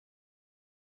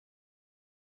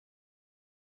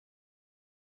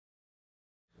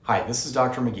Hi, this is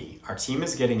Dr. McGee. Our team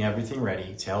is getting everything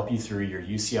ready to help you through your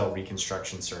UCL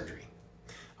reconstruction surgery.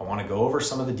 I want to go over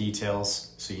some of the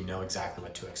details so you know exactly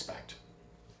what to expect.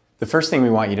 The first thing we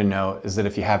want you to know is that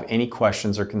if you have any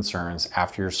questions or concerns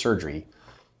after your surgery,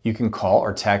 you can call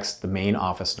or text the main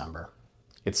office number.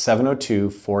 It's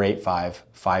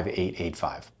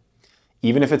 702-485-5885.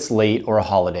 Even if it's late or a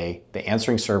holiday, the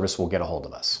answering service will get a hold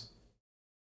of us.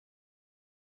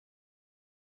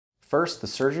 First, the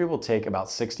surgery will take about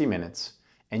 60 minutes,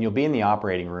 and you'll be in the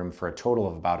operating room for a total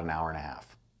of about an hour and a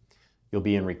half. You'll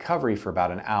be in recovery for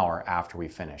about an hour after we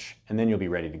finish, and then you'll be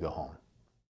ready to go home.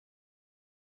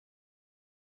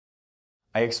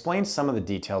 I explained some of the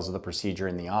details of the procedure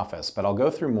in the office, but I'll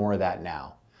go through more of that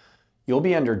now. You'll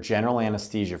be under general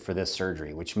anesthesia for this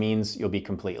surgery, which means you'll be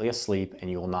completely asleep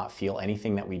and you will not feel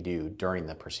anything that we do during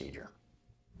the procedure.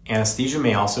 Anesthesia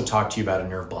may also talk to you about a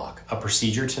nerve block, a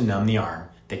procedure to numb the arm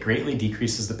that greatly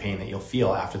decreases the pain that you'll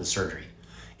feel after the surgery.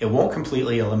 It won't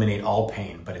completely eliminate all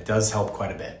pain, but it does help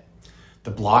quite a bit.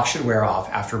 The block should wear off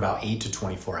after about 8 to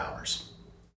 24 hours.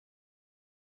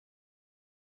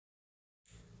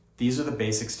 These are the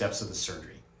basic steps of the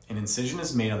surgery. An incision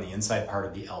is made on the inside part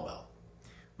of the elbow.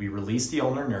 We release the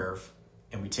ulnar nerve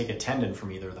and we take a tendon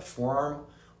from either the forearm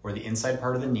or the inside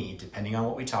part of the knee, depending on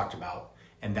what we talked about,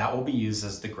 and that will be used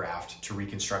as the graft to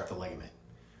reconstruct the ligament.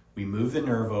 We move the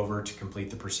nerve over to complete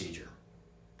the procedure.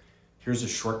 Here's a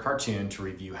short cartoon to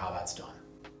review how that's done.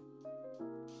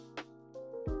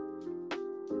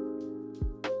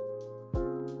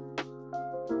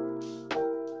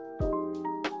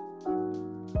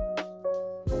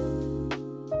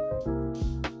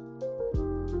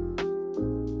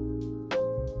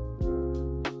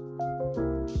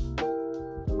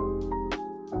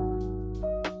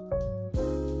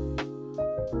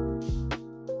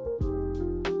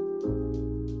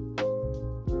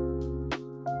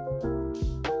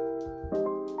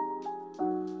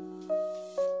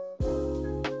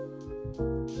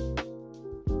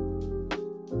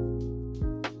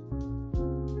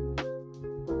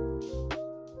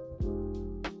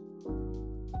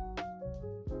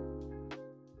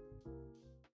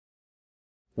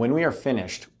 When we are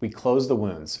finished, we close the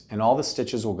wounds and all the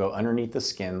stitches will go underneath the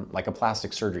skin like a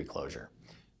plastic surgery closure.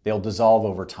 They'll dissolve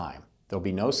over time. There'll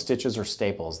be no stitches or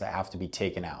staples that have to be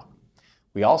taken out.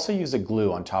 We also use a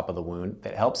glue on top of the wound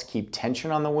that helps keep tension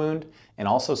on the wound and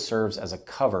also serves as a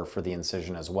cover for the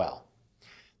incision as well.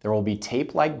 There will be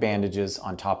tape-like bandages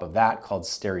on top of that called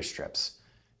steri-strips.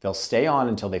 They'll stay on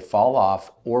until they fall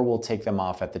off, or we'll take them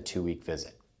off at the 2-week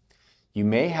visit. You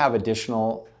may have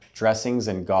additional dressings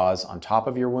and gauze on top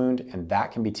of your wound, and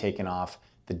that can be taken off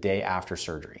the day after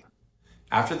surgery.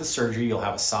 After the surgery, you'll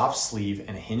have a soft sleeve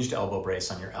and a hinged elbow brace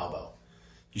on your elbow.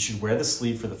 You should wear the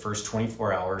sleeve for the first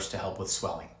 24 hours to help with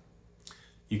swelling.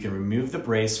 You can remove the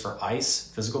brace for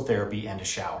ice, physical therapy, and a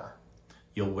shower.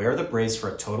 You'll wear the brace for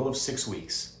a total of 6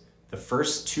 weeks. The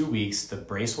first 2 weeks, the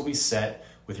brace will be set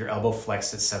with your elbow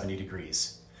flexed at 70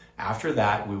 degrees. After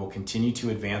that, we will continue to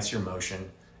advance your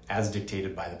motion as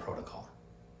dictated by the protocol.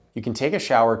 You can take a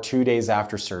shower 2 days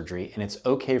after surgery, and it's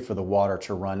okay for the water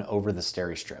to run over the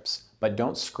steri-strips, but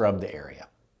don't scrub the area.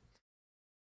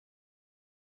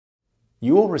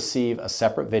 You will receive a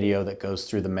separate video that goes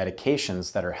through the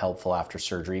medications that are helpful after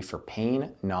surgery for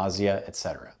pain, nausea,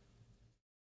 etc.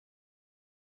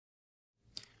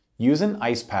 Use an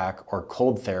ice pack or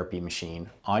cold therapy machine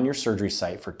on your surgery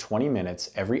site for 20 minutes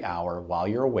every hour while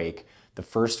you're awake the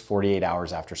first 48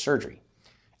 hours after surgery.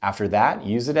 After that,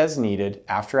 use it as needed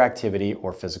after activity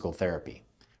or physical therapy.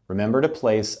 Remember to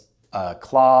place a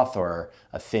cloth or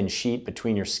a thin sheet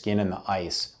between your skin and the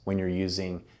ice when you're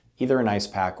using either an ice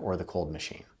pack or the cold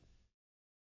machine.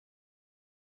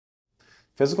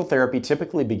 Physical therapy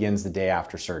typically begins the day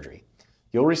after surgery.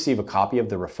 You'll receive a copy of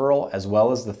the referral as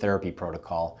well as the therapy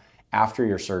protocol after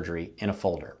your surgery in a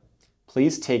folder.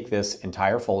 Please take this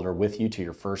entire folder with you to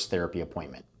your first therapy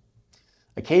appointment.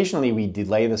 Occasionally, we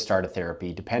delay the start of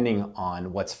therapy depending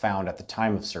on what's found at the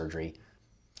time of surgery.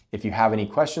 If you have any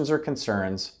questions or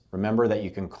concerns, remember that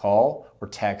you can call or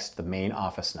text the main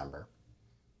office number.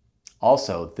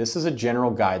 Also, this is a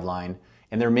general guideline,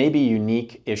 and there may be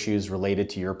unique issues related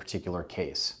to your particular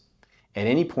case. At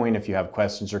any point, if you have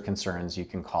questions or concerns, you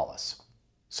can call us.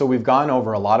 So we've gone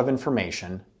over a lot of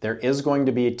information. There is going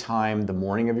to be a time the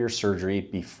morning of your surgery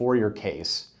before your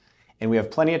case, and we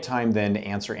have plenty of time then to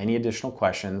answer any additional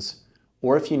questions,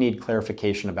 or if you need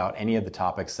clarification about any of the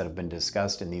topics that have been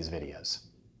discussed in these videos.